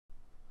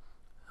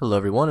Hello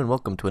everyone and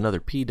welcome to another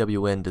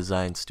PWN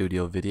Design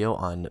Studio video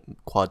on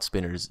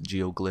Quadspinners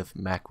GeoGlyph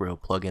Macro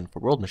plugin for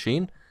World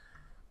Machine.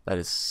 That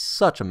is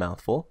such a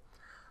mouthful.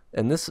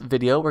 In this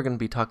video we're going to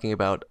be talking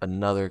about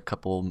another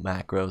couple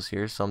macros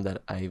here, some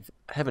that I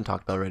haven't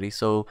talked about already.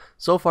 So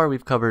far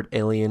we've covered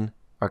Alien,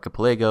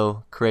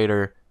 Archipelago,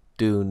 Crater,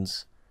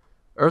 Dunes,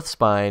 Earth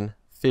Spine,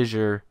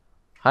 Fissure,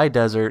 High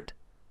Desert,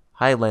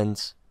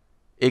 Highlands,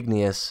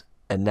 Igneous,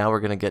 and now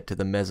we're going to get to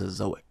the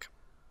Mesozoic.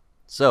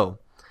 So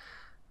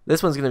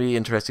this one's going to be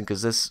interesting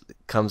because this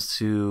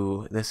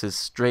is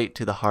straight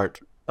to the heart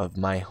of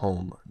my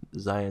home,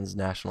 Zion's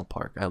National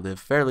Park. I live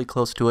fairly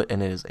close to it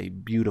and it is a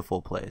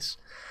beautiful place.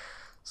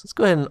 So let's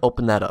go ahead and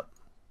open that up.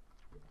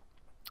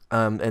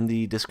 And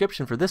the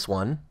description for this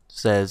one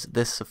says,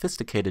 this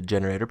sophisticated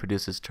generator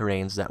produces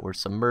terrains that were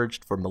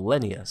submerged for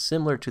millennia,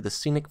 similar to the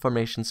scenic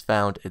formations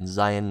found in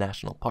Zion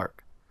National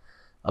Park.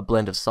 A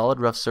blend of solid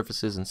rough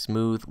surfaces and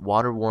smooth,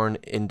 water-worn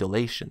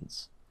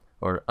undulations.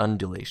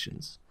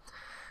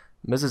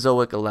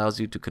 Mesozoic allows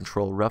you to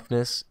control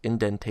roughness,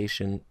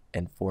 indentation,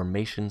 and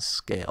formation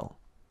scale.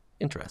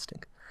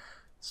 Interesting.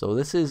 So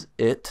this is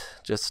it,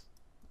 just,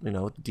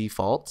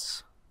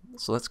 defaults.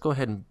 So let's go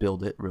ahead and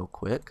build it real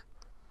quick.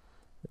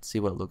 Let's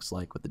see what it looks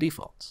like with the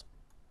defaults.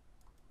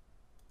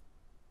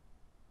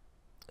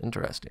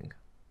 Interesting.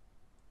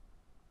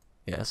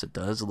 Yes, it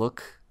does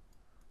look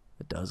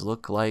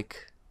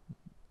like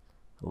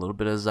a little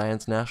bit of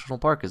Zion's National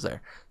Park is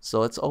there. So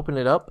let's open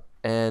it up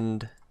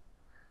and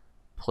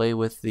play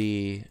with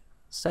the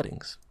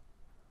settings.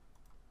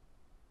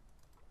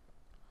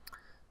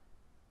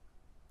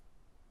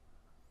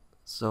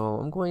 So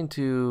I'm going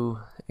to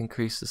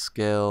increase the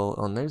scale.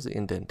 Oh, and there's the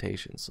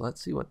indentation. So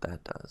let's see what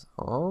that does.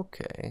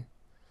 Okay.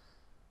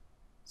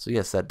 So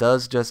yes, that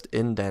does just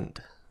indent.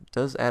 It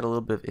does add a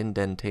little bit of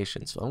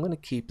indentation. So I'm going to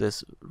keep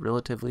this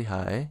relatively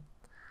high.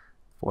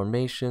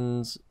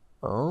 Formations.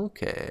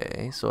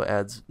 Okay. So it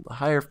adds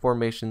higher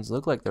formations.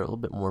 Look like they're a little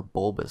bit more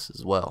bulbous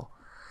as well.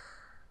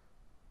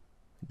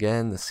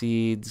 Again, the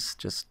seeds,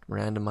 just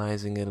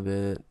randomizing it a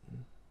bit.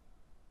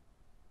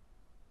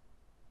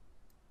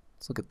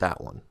 Let's look at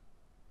that one.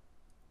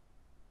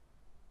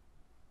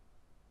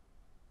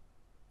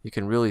 You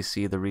can really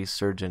see the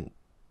resurgent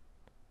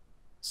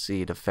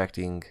seed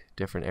affecting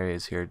different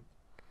areas here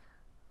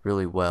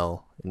really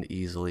well and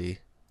easily.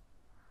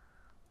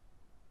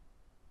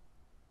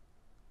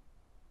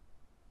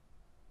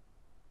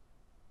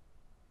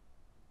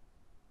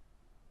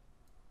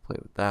 Play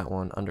with that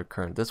one.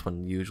 Undercurrent. This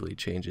one usually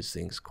changes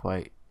things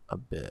quite a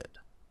bit.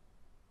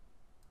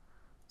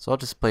 So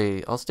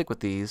I'll stick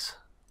with these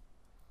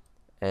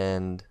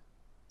and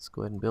let's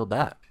go ahead and build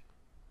that.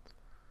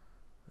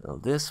 Now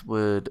this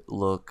would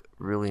look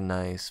really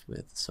nice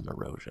with some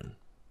erosion.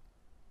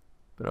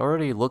 But it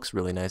already looks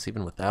really nice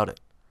even without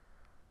it.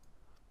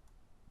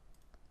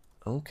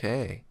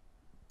 Okay.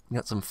 You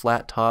got some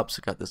flat tops.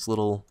 You got this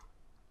little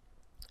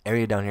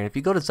area down here. And if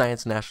you go to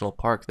Zion's National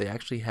Park, they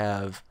actually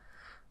have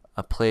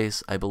a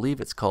place, I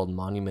believe it's called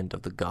Monument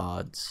of the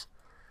Gods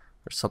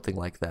or something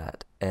like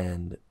that,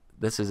 and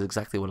this is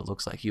exactly what it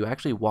looks like. You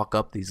actually walk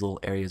up these little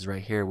areas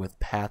right here with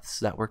paths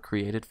that were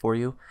created for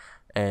you,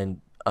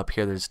 and up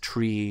here there's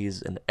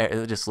trees and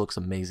it just looks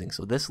amazing.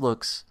 So this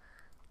looks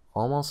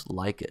almost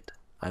like it.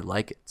 I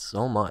like it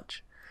so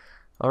much.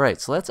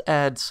 Alright, so let's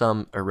add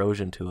some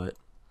erosion to it.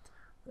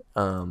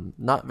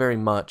 Not very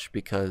much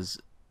because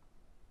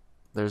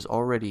there's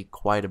already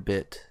quite a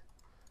bit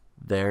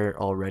there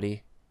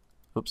already.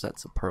 Oops,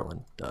 that's a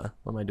Perlin. Duh.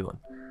 What am I doing?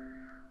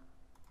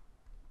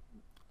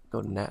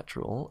 Go to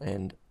natural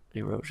and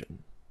erosion.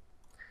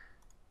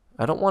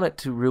 I don't want it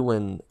to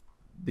ruin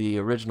the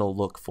original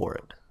look for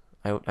it.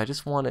 I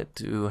just want it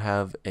to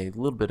have a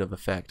little bit of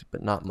effect,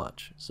 but not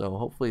much. So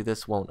hopefully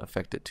this won't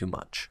affect it too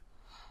much.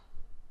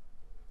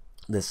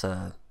 This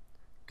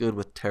good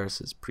with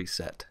terraces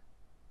preset.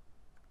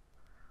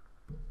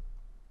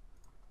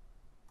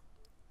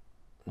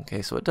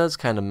 Okay, so it does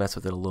kind of mess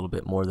with it a little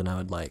bit more than I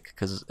would like,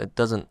 because it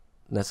doesn't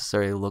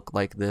necessarily look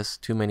like this.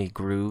 Too many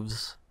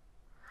grooves,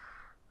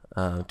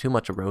 too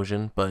much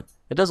erosion, but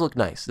it does look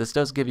nice. This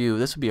does give you,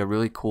 this would be a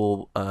really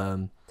cool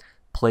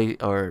play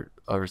or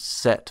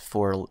set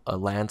for a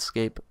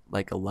landscape,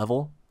 like a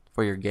level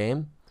for your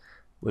game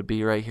would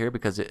be right here,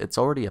 because it's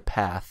already a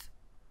path.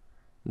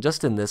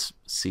 Just in this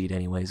seed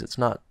anyways, it's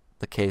not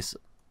the case.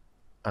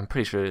 I'm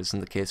pretty sure it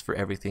isn't the case for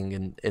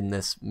everything in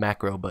this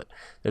macro, but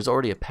there's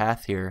already a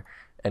path here.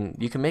 And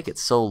you can make it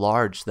so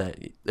large that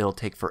it'll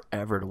take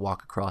forever to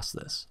walk across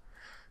this.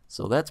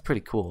 So that's pretty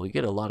cool. You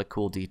get a lot of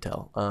cool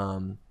detail.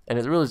 And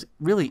it's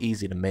really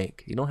easy to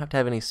make. You don't have to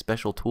have any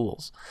special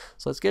tools.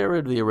 So let's get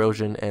rid of the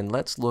erosion and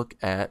let's look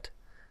at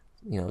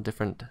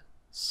different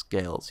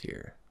scales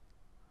here.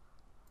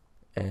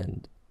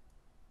 And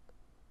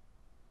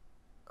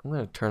I'm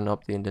going to turn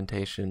up the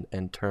indentation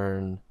and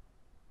turn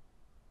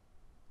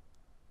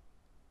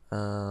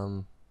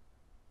I'm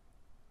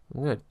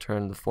going to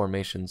turn the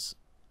formations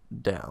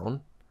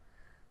down,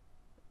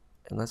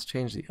 and let's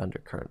change the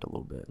undercurrent a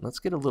little bit. Let's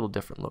get a little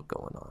different look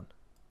going on.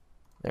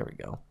 There we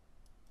go.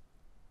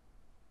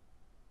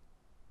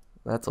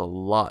 That's a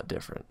lot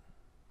different.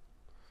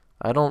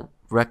 I don't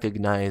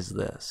recognize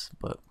this,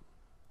 but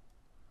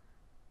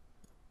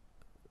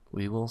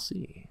we will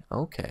see.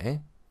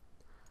 Okay.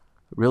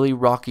 Really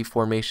rocky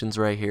formations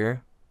right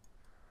here.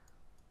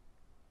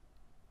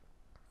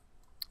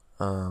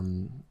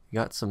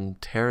 Got some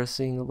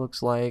terracing, it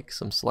looks like,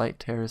 some slight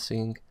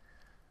terracing.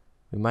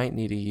 We might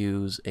need to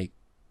use a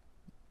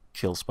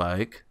kill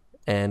spike.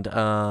 And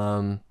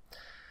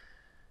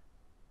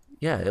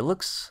yeah, it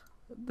looks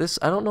this.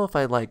 I don't know if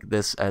I like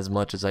this as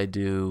much as I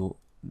do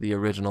the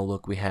original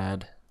look we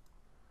had.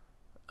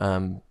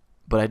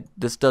 But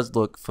this does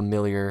look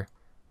familiar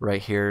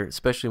right here,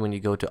 especially when you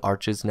go to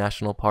Arches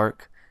National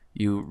Park.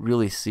 You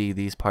really see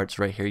these parts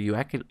right here.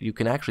 You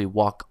can actually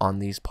walk on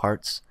these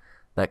parts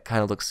that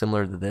kind of look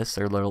similar to this.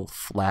 They're a little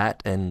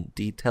flat and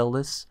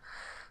detailless.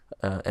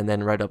 And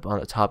then right up on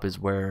the top is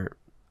where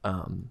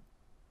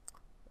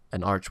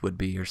an arch would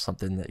be, or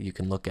something that you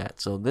can look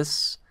at. So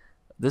this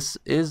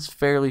is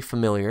fairly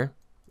familiar.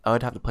 I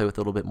would have to play with it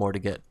a little bit more to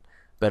get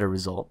better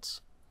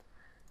results.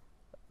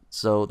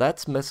 So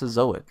that's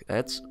Mesozoic.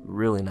 That's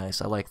really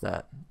nice. I like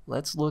that.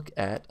 Let's look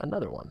at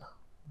another one.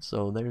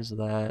 So there's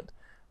that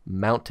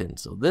mountain.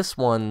 So this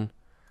one,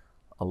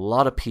 a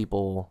lot of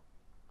people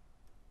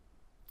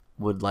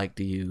would like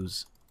to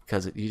use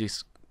because you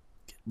just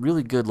get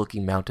really good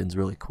looking mountains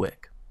really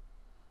quick.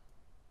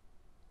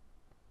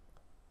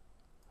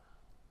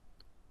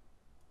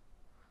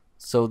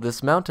 So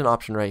this mountain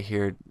option right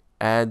here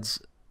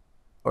adds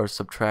or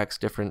subtracts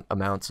different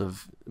amounts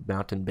of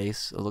mountain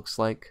base, it looks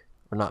like.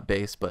 Or not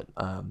base, but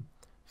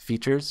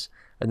features.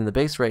 And then the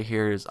base right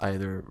here is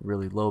either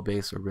really low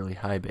base or really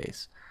high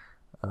base.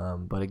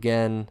 But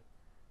again,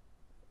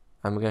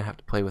 I'm going to have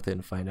to play with it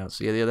and find out.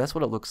 So yeah, that's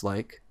what it looks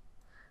like.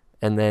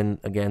 And then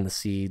again, the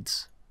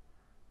seeds,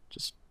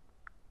 just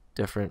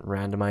different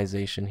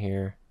randomization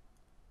here.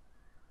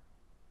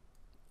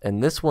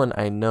 And this one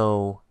I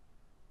know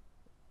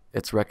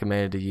it's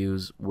recommended to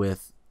use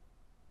with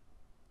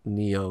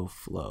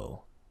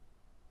NeoFlow.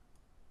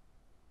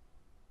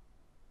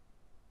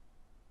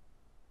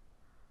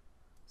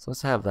 So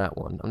let's have that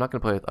one. I'm not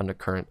going to play with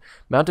Undercurrent.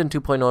 Mountain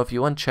 2.0, if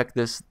you uncheck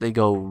this, they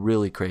go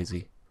really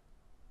crazy.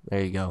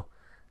 There you go.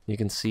 You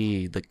can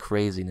see the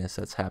craziness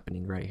that's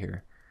happening right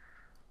here.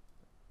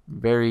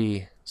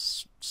 Very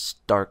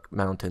stark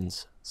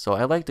mountains. So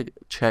I like to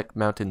check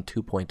Mountain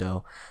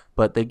 2.0,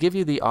 but they give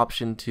you the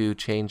option to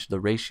change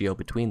the ratio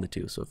between the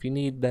two. So if you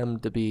need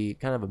them to be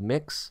kind of a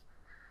mix,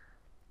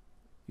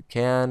 you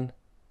can.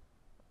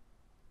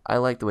 I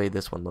like the way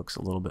this one looks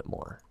a little bit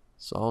more.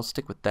 So I'll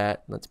stick with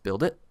that. Let's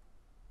build it.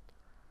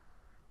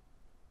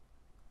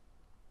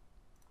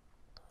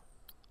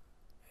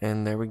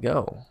 And there we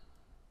go.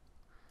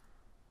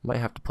 Might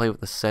have to play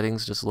with the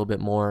settings just a little bit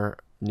more.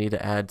 Need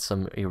to add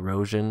some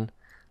erosion.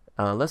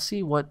 Let's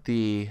see what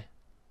the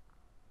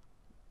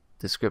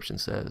description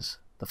says.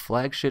 The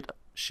flagship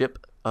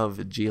of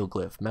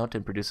GeoGlyph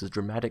mountain produces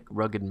dramatic,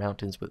 rugged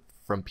mountains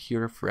from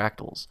pure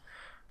fractals.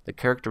 The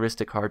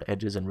characteristic hard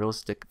edges and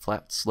realistic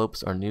flat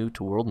slopes are new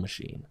to World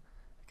Machine.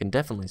 I can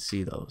definitely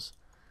see those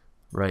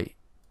right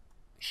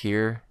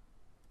here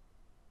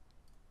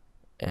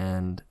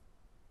and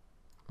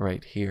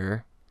right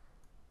here,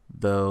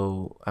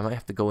 though I might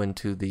have to go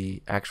into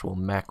the actual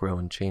macro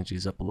and change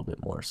these up a little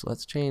bit more. So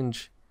let's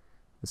change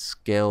the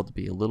scale to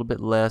be a little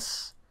bit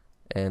less,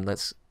 and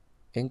let's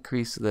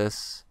increase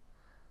this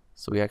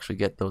so we actually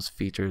get those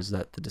features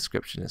that the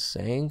description is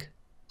saying.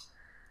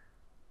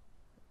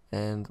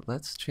 And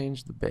let's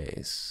change the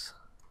base.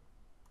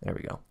 There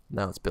we go.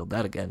 Now let's build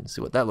that again and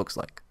see what that looks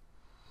like.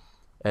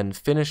 And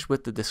finish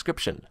with the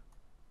description.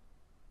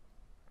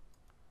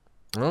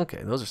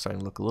 Okay, those are starting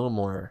to look a little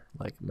more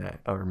like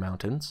our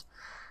mountains.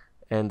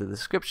 And the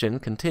description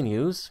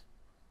continues.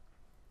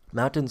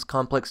 Mountains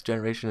complex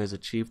generation is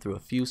achieved through a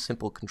few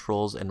simple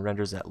controls and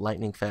renders at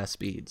lightning fast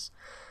speeds.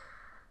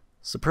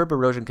 Superb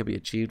erosion can be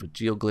achieved with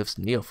GeoGlyph's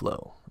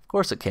NeoFlow. Of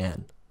course it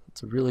can.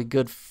 It's a really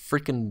good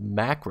freaking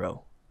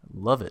macro. I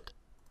love it.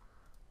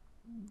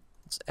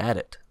 Let's add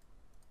it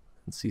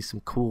and see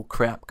some cool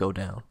crap go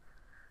down.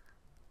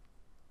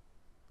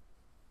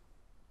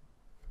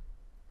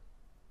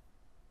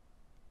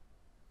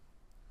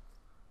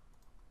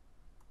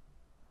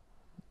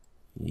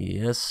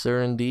 Yes,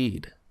 sir,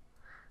 indeed.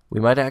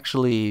 We might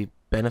actually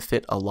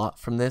benefit a lot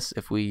from this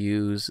if we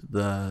use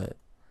the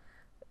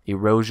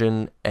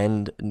erosion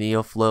and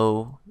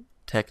NeoFlow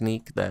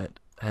technique that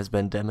has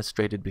been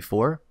demonstrated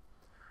before.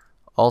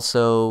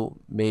 Also,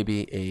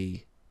 maybe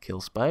a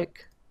kill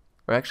spike.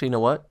 Or actually, you know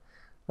what?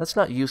 Let's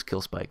not use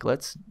kill spike.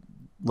 Let's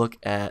look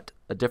at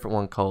a different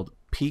one called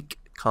Peak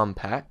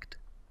Compact,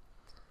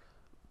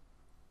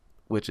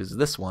 which is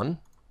this one.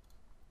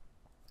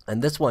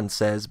 And this one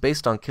says,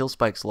 based on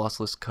Killspike's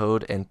lossless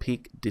code and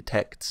Peak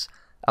detects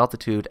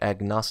altitude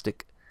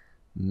agnostic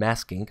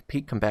masking,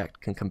 Peak Compact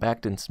can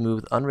compact and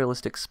smooth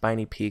unrealistic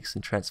spiny peaks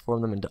and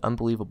transform them into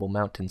unbelievable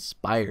mountain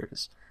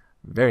spires.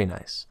 Very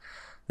nice.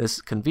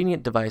 This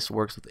convenient device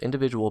works with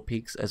individual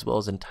peaks as well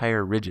as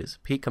entire ridges.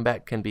 Peak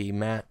Compact can be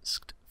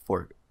masked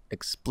for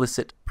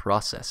explicit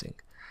processing.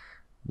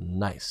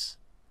 Nice.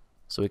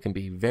 So we can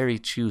be very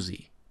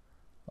choosy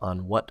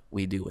on what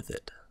we do with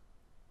it.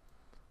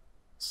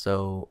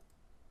 So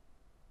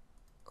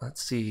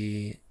let's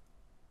see.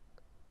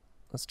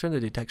 Let's turn the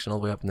detection all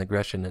the way up and the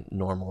aggression at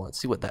normal. Let's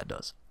see what that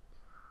does.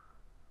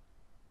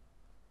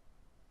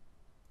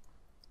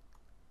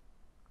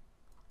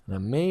 And I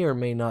may or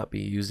may not be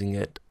using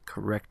it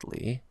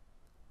correctly.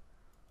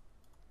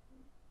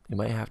 You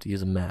might have to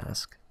use a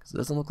mask because it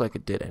doesn't look like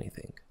it did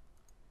anything.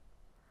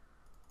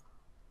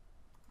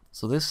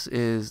 So this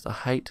is the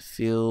height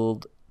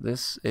field.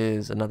 This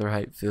is another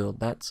height field.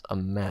 That's a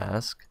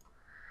mask.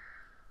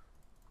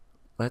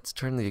 Let's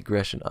turn the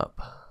aggression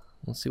up.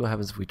 Let's see what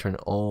happens if we turn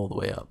it all the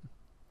way up.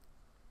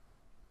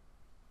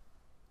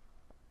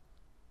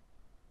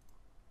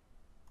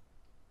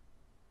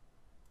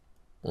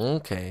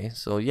 Okay,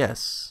 so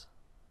yes,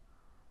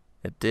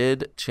 it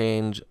did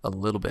change a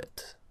little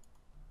bit,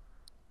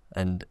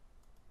 and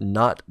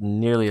not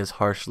nearly as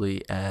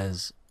harshly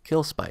as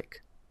Kill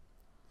Spike.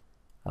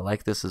 I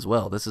like this as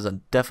well. This is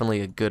definitely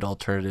a good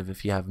alternative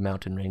if you have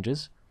mountain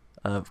ranges.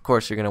 Of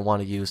course, you're going to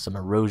want to use some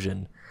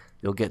erosion.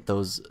 You'll get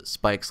those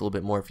spikes a little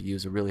bit more if you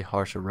use a really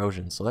harsh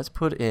erosion. So let's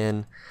put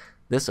in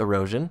this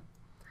erosion,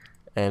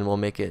 and we'll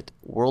make it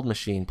World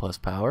Machine plus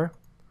power.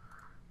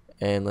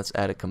 And let's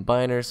add a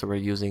combiner, so we're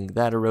using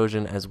that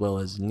erosion as well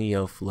as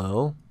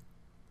NeoFlow.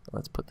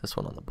 Let's put this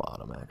one on the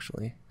bottom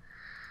actually,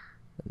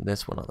 and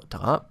this one on the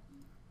top.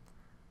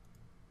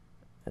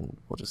 And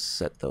we'll just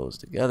set those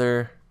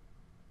together.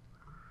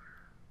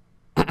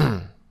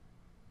 There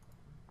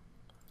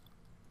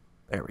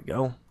we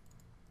go.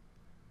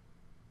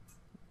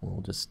 We'll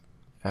just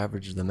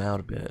average them out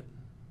a bit.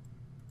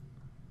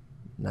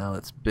 Now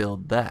let's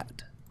build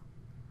that.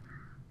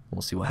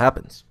 We'll see what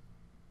happens.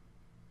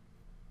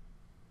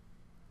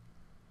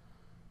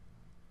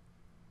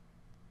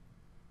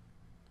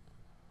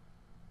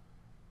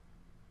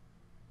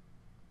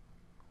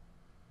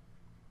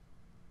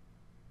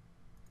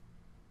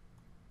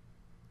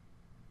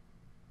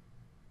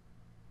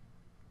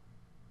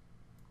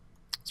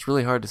 It's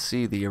really hard to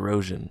see the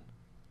erosion.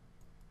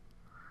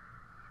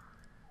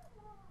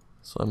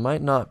 So I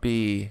might have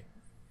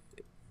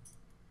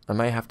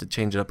to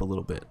change it up a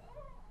little bit.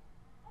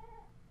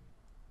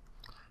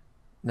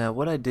 Now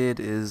what I did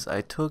is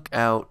I took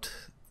out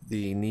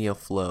the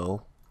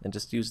NeoFlow and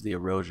just used the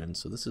erosion.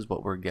 So this is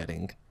what we're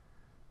getting,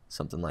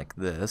 something like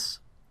this.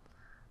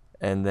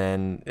 And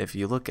then if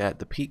you look at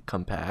the peak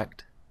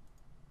compact,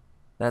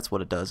 that's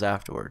what it does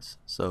afterwards.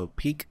 So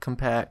peak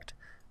compact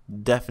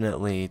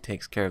definitely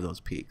takes care of those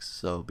peaks.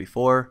 So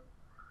before,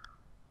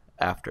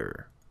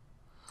 after.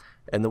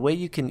 And the way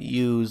you can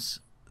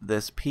use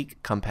this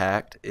peak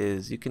compact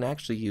is you can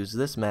actually use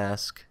this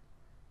mask,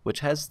 which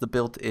has the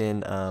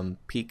built-in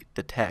peak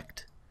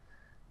detect.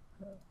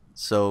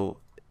 So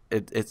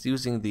it's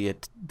using the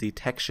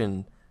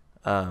detection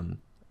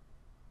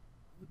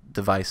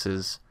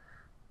devices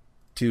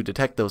to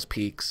detect those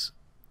peaks,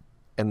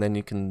 and then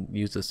you can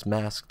use this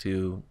mask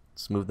to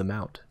smooth them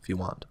out if you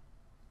want.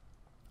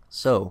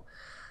 So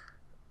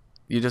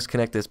you just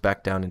connect this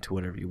back down into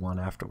whatever you want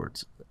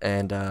afterwards,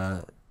 and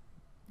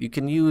you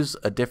can use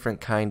a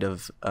different kind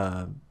of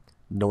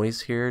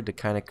noise here to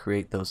kind of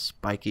create those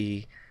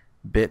spiky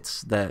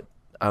bits that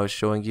I was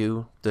showing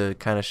you to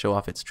kind of show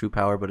off its true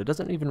power, but it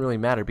doesn't even really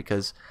matter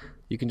because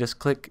you can just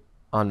click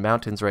on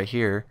mountains right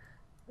here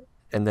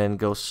and then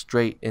go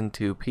straight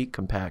into peak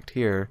compact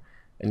here,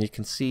 and you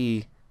can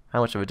see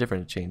how much of a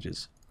difference it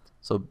changes.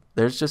 So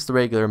there's just the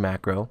regular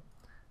macro.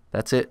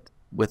 That's it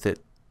with it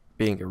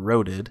being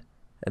eroded,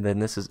 and then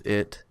this is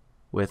it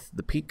with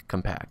the peak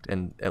compact,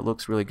 and it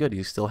looks really good.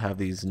 You still have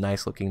these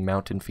nice looking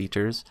mountain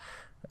features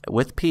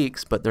with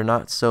peaks, but they're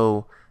not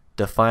so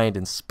defined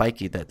and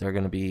spiky that they're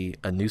going to be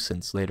a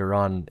nuisance later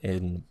on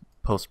in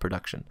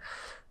post-production.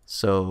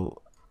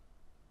 So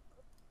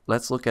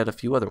let's look at a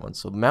few other ones.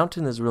 So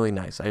mountain is really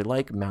nice. I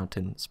like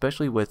mountain,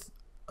 especially with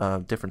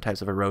different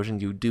types of erosion.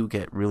 You do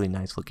get really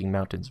nice looking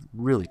mountains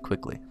really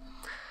quickly.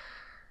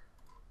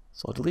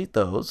 So I'll delete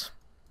those,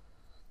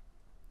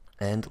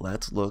 and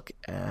let's look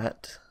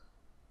at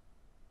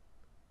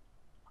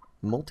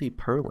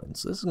MultiPerlin.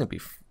 So this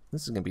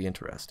is gonna be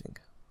interesting.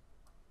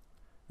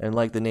 And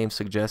like the name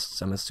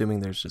suggests, I'm assuming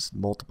there's just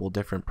multiple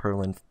different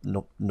Perlin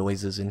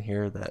noises in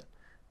here that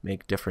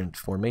make different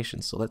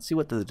formations. So let's see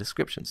what the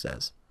description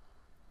says.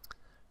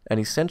 An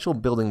essential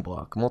building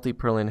block,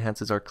 MultiPerlin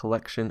enhances our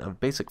collection of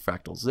basic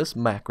fractals. This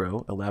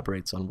macro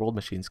elaborates on World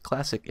Machine's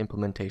classic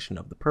implementation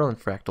of the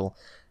Perlin fractal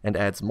and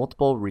adds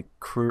multiple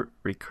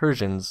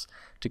recursions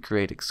to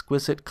create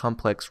exquisite,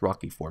 complex,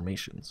 rocky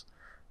formations.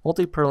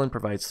 MultiPerlin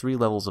provides 3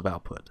 levels of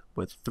output,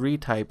 with 3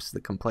 types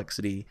the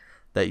complexity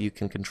that you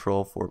can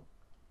control for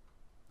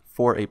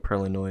a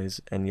Perlin noise,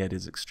 and yet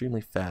is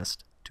extremely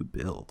fast to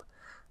build.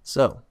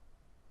 So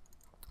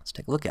let's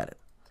take a look at it.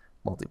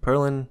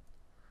 MultiPerlin.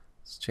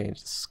 Let's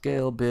change the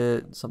scale a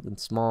bit, something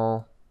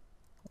small.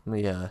 Let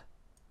me kind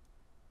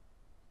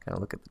of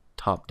look at the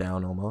top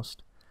down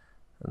almost.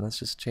 And let's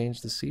just change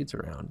the seeds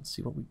around and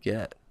see what we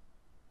get.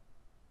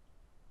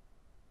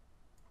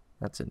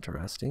 That's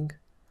interesting.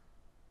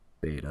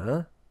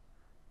 beta.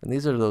 And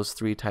these are those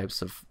three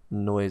types of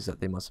noise that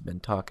they must have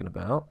been talking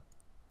about.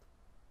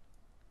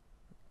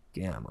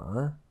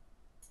 Gamma.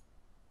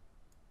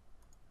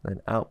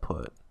 Then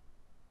output.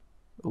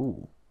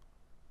 Ooh.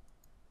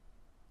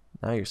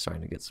 Now you're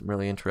starting to get some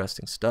really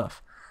interesting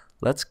stuff.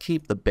 Let's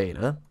keep the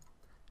beta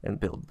and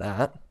build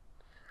that.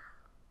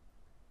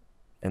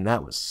 And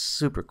that was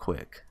super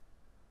quick.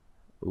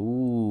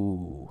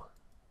 Ooh.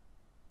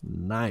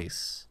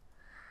 Nice.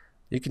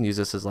 You can use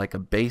this as like a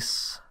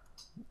base,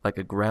 like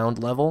a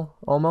ground level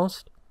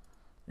almost,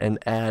 and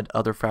add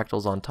other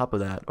fractals on top of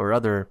that, or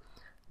other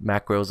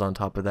macros on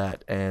top of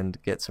that,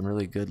 and get some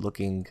really good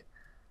looking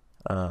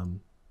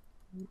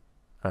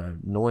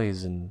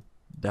noise and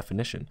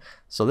definition.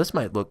 So this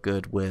might look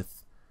good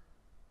with,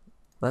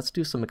 let's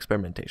do some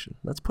experimentation.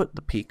 Let's put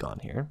the peak on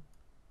here.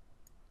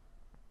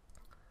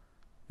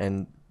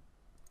 And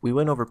we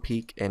went over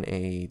peak in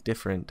a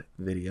different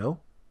video,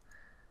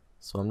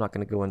 so I'm not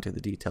going to go into the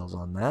details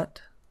on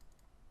that.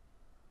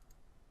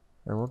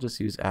 And we'll just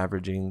use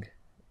averaging.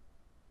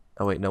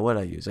 Oh wait, no, what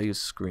I use? I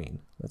use screen.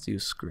 Let's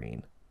use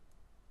screen.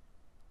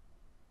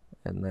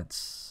 And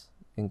let's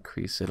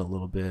increase it a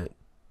little bit,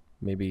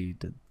 maybe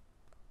to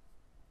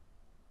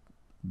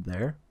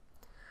there,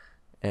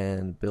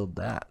 and build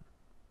that.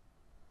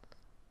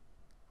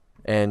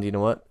 And you know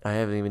what? I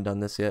haven't even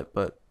done this yet,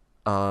 but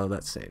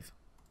let's save.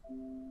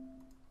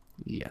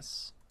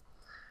 Yes.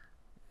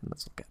 And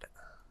let's look at it.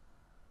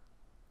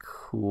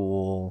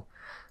 Cool.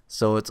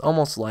 So it's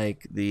almost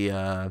like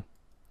the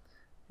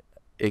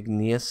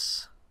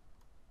igneous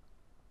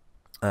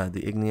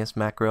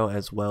macro,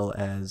 as well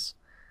as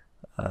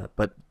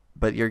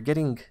but you're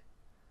getting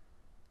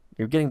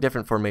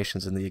different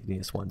formations in the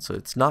igneous one, so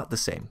it's not the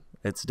same.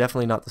 It's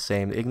definitely not the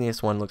same. The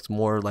igneous one looks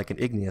more like an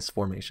igneous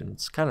formation.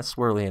 It's kind of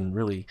swirly and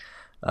really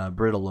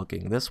brittle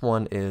looking. This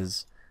one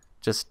is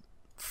just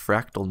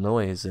fractal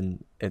noise,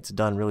 and it's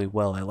done really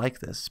well. I like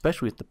this,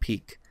 especially with the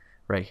peak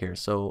right here.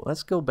 So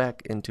let's go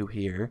back into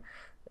here,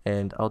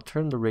 and I'll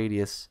turn the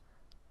radius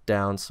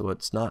down so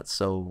it's not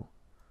so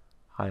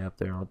high up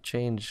there. I'll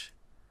change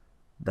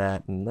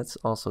that, and let's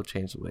also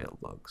change the way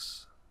it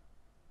looks.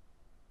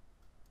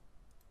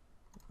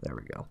 There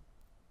we go.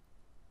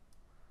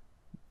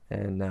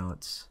 And now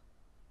it's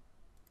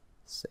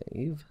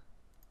save.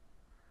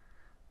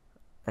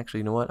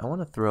 Actually, you know what? I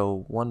want to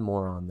throw one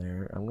more on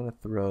there. I'm going to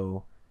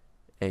throw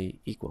a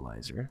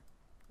equalizer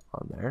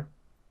on there,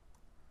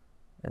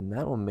 and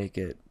that will make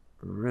it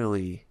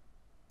really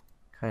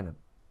kind of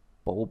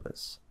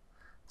bulbous.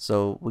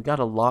 So we got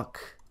a lock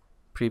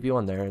preview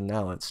on there, and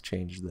now let's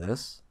change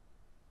this,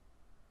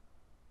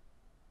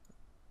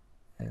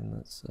 and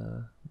let's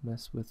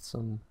mess with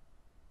some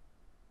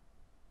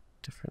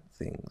different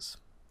things.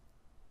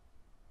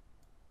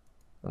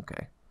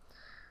 Okay.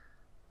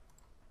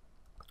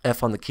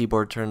 F on the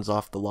keyboard turns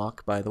off the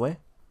lock, by the way.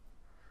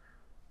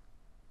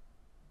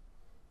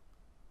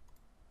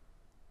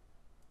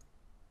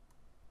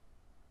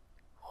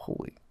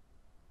 Holy.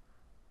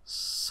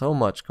 So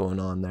much going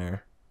on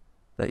there.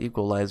 That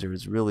equalizer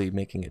is really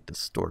making it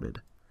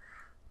distorted.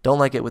 Don't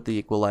like it with the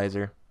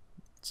equalizer,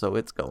 so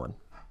it's going.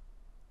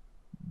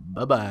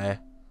 Bye-bye.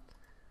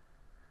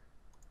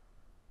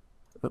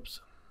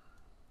 Oops.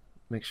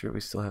 Make sure we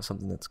still have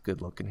something that's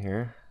good looking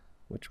here,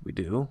 which we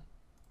do.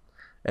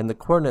 And the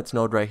coordinates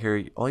node right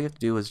here, all you have to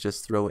do is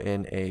just throw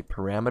in a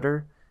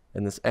parameter,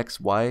 and this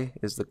XY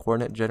is the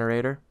coordinate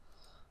generator,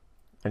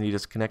 and you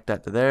just connect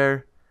that to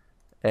there,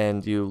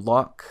 and you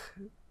lock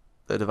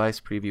the device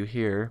preview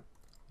here.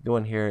 Go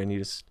in here and you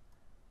just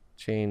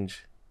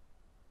change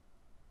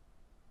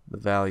the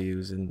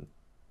values, and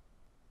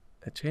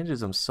it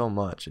changes them so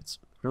much. It's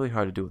really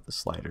hard to do with the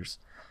sliders,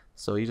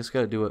 so you just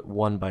got to do it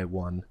one by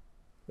one.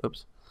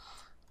 Oops.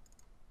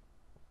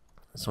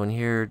 So in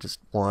here, just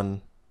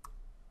one,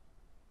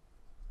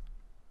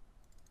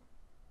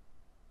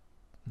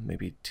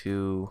 maybe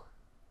two,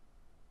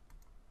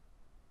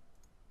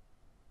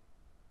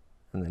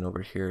 and then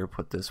over here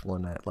put this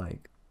one at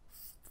like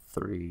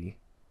 3,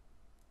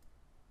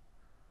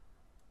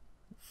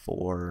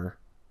 4,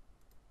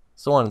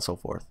 so on and so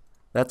forth.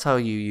 That's how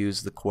you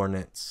use the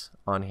coordinates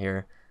on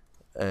here,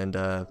 and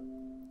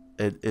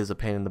it is a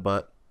pain in the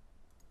butt,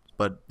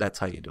 but that's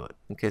how you do it,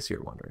 in case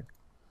you're wondering.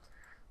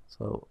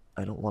 So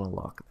I don't want to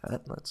lock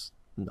that. Let's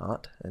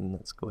not, and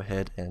let's go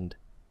ahead and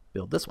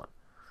build this one.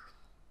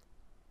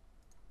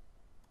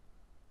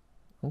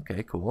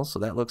 Okay, cool. So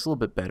that looks a little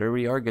bit better.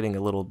 We are getting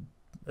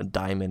a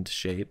diamond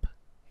shape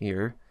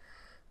here,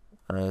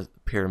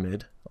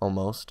 pyramid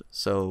almost.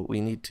 So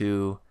we need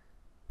to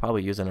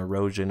probably use an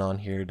erosion on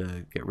here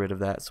to get rid of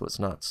that, so it's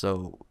not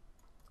so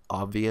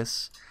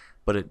obvious.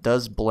 But it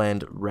does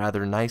blend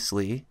rather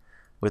nicely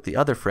with the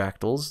other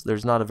fractals.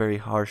 There's not a very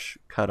harsh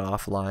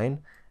cutoff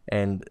line,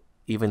 and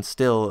even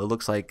still, it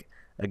looks like,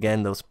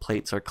 again, those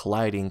plates are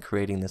colliding,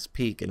 creating this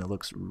peak, and it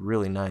looks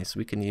really nice.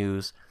 We can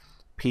use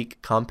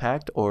peak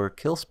compact or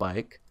kill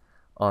spike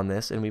on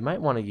this, and we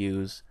might want to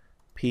use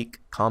peak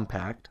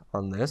compact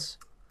on this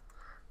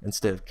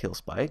instead of kill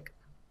spike.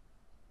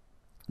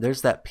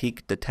 There's that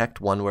peak detect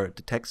one where it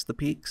detects the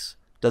peaks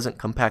doesn't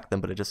compact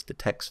them, but it just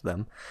detects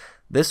them.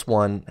 This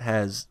one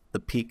has the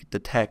peak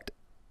detect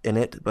in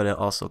it, but it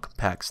also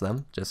compacts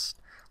them, just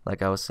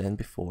like I was saying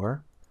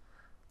before.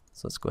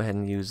 So let's go ahead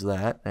and use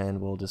that,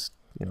 and we'll just,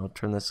 you know,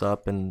 turn this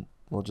up, and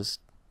we'll just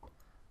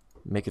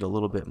make it a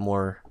little bit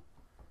more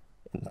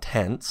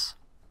intense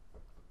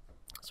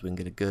so we can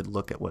get a good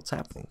look at what's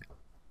happening.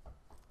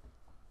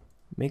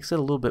 Makes it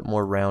a little bit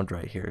more round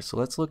right here. So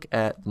let's look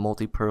at the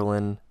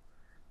MultiPerlin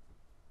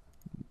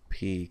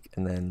peak,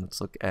 and then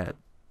let's look at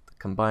the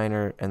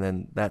combiner, and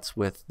then that's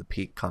with the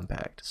peak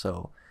compact.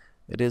 So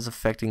it is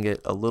affecting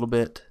it a little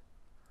bit,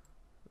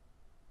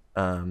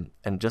 and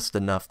just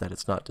enough that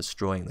it's not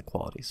destroying the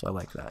quality. So I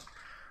like that.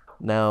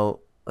 Now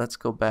let's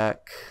go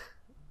back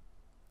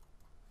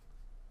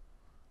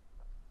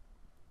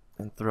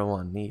and throw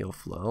on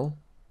NeoFlow.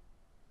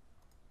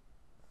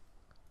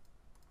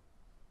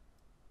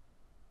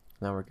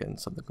 Now we're getting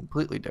something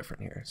completely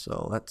different here.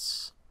 So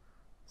let's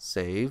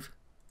save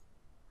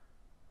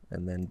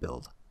and then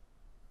build.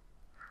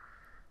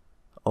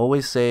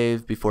 Always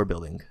save before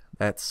building.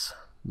 That's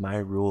my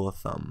rule of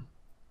thumb.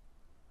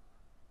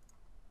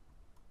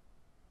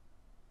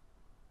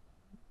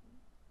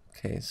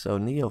 Okay, so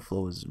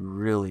NeoFlow is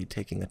really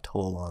taking a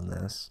toll on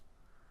this.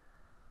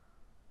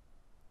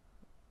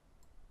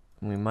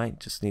 We might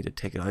just need to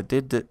take it. I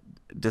did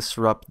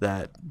disrupt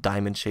that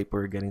diamond shape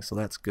we're getting, so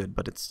that's good,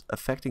 but it's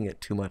affecting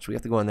it too much. We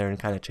have to go in there and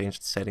kind of change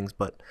the settings,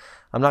 but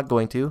I'm not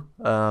going to.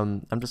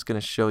 I'm just going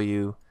to show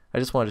you. I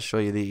just wanted to show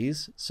you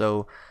these,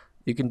 so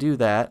you can do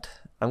that.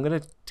 I'm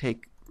going to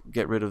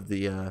get rid of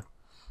the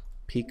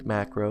peak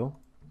macro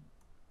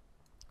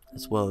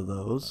as well as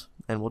those,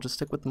 and we'll just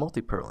stick with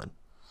MultiPerlin.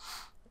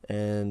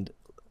 And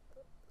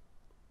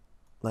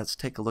let's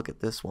take a look at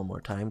this one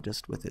more time,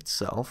 just with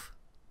itself.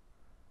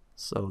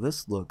 So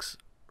this looks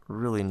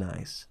really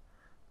nice.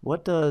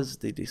 What does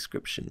the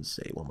description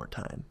say one more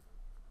time?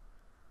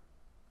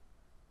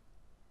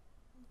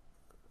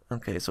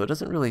 Okay, so it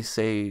doesn't really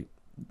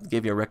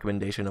give you a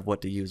recommendation of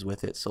what to use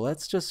with it. So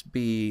let's just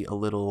be a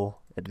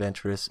little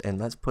adventurous, and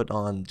let's put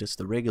on just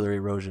the regular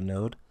erosion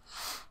node,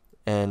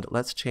 and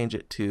let's change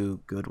it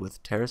to good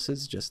with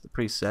terraces, just the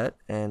preset,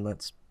 and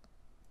let's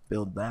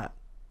build that.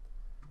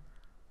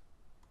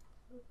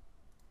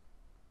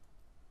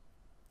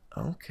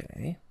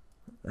 Okay,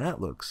 that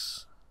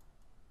looks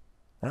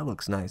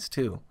nice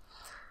too.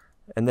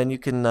 And then you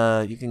can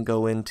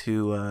go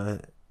into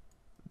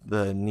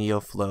the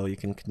NeoFlow. You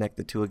can connect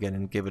the two again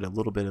and give it a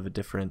little bit of a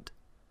different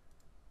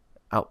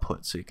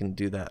output, so you can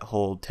do that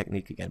whole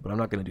technique again. But I'm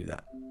not going to do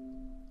that.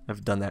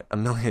 I've done that a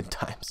million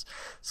times.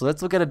 So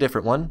let's look at a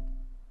different one.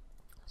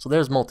 So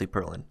there's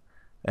MultiPerlin,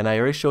 and I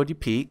already showed you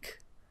peak.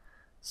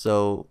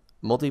 So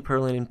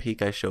MultiPerlin and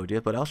peak I showed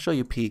you, but I'll show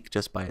you peak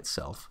just by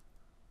itself,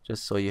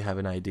 just so you have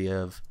an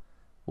idea of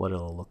what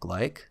it'll look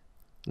like.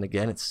 And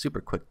again, it's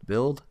super quick to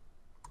build,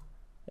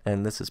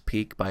 and this is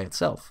peak by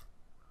itself.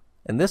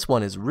 And this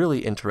one is really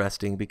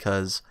interesting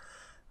because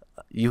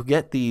you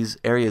get these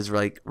areas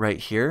like right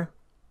here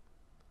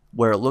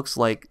where it looks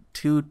like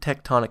two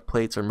tectonic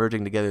plates are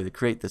merging together to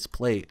create this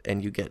plate,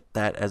 and you get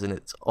that as in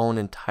its own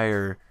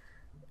entire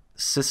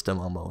system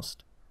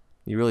almost.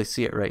 You really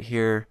see it right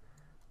here,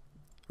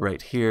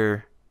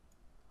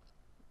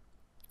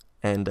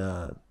 and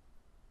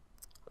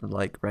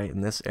like right in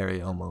this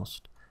area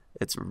almost.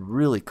 It's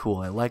really cool.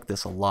 I like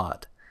this a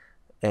lot.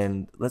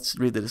 And let's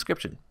read the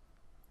description.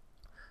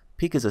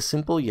 Peak is a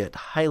simple yet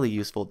highly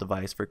useful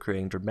device for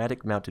creating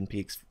dramatic mountain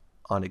peaks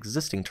on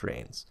existing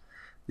terrains.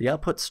 The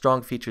output's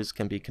strong features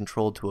can be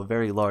controlled to a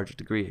very large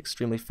degree,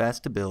 extremely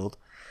fast to build,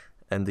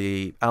 and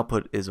the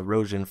output is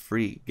erosion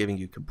free, giving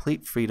you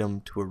complete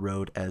freedom to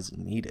erode as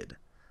needed.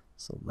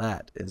 So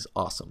that is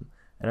awesome.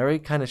 And I already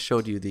kind of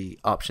showed you the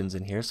options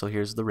in here. So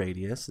here's the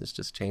radius. This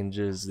just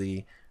changes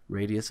the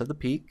radius of the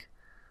peak.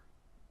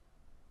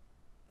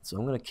 So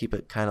I'm going to keep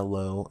it kind of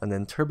low. And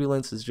then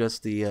turbulence is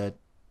just the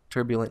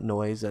turbulent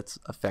noise that's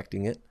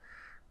affecting it.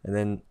 And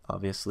then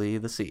obviously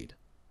the seed.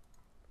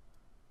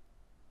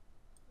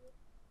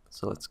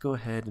 So let's go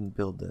ahead and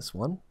build this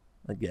one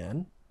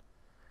again.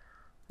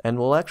 And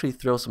we'll actually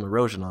throw some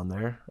erosion on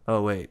there.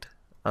 Oh wait,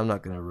 I'm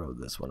not going to erode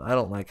this one. I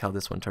don't like how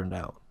this one turned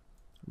out.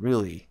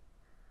 Really.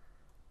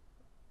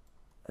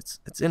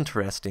 It's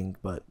interesting,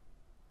 but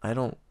I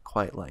don't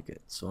quite like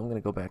it. So I'm going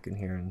to go back in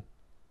here and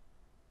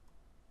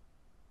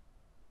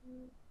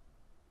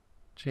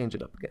change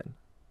it up again.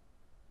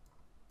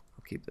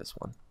 I'll keep this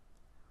one.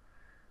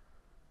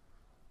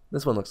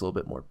 This one looks a little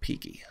bit more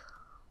peaky.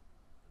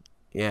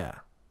 Yeah.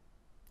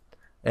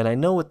 And I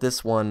know with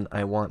this one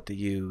I want to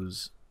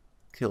use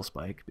Kill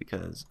Spike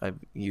because I've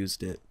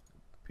used it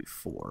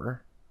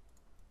before.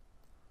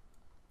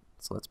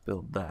 So let's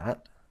build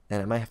that.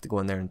 And I might have to go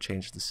in there and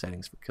change the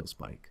settings for Kill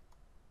Spike.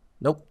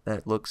 Nope,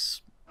 that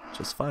looks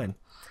just fine.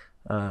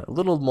 A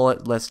little more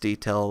less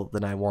detail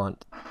than I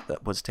want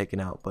that was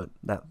taken out, but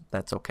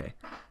that's okay.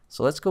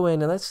 So let's go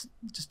in and let's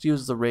just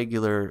use the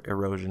regular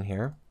erosion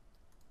here.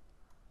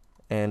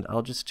 And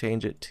I'll just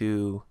change it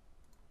to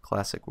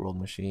Classic World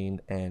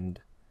Machine and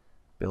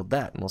build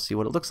that, and we'll see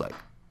what it looks like.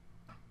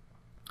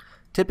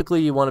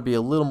 Typically you want to be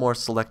a little more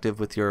selective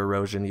with your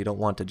erosion. You don't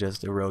want to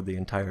just erode the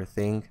entire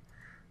thing,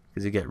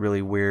 because you get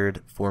really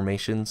weird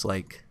formations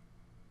like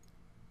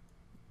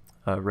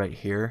right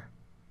here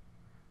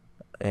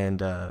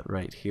and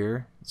right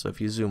here. So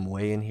if you zoom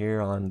way in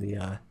here on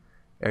the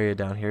area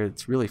down here,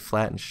 it's really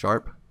flat and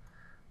sharp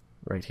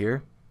right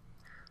here.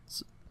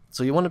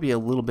 So you want to be a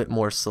little bit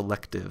more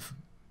selective,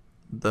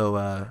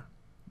 though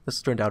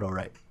this turned out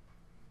alright.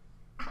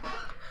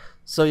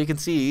 So you can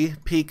see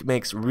Peak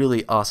makes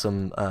really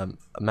awesome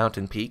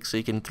mountain peaks. So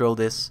you can throw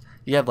this,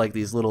 you have like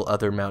these little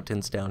other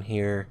mountains down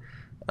here,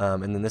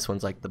 and then this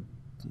one's like the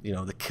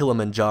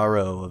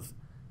Kilimanjaro of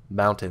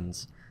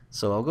mountains.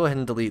 So I'll go ahead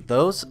and delete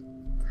those,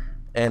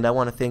 and I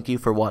want to thank you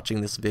for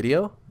watching this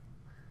video.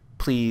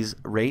 Please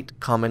rate,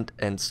 comment,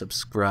 and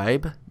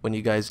subscribe. When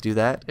you guys do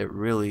that, it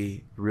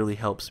really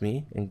helps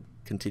me in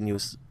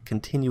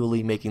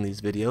continually making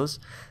these videos.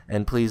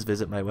 And please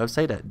visit my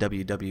website at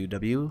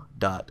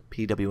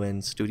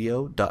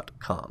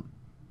www.pwnstudio.com.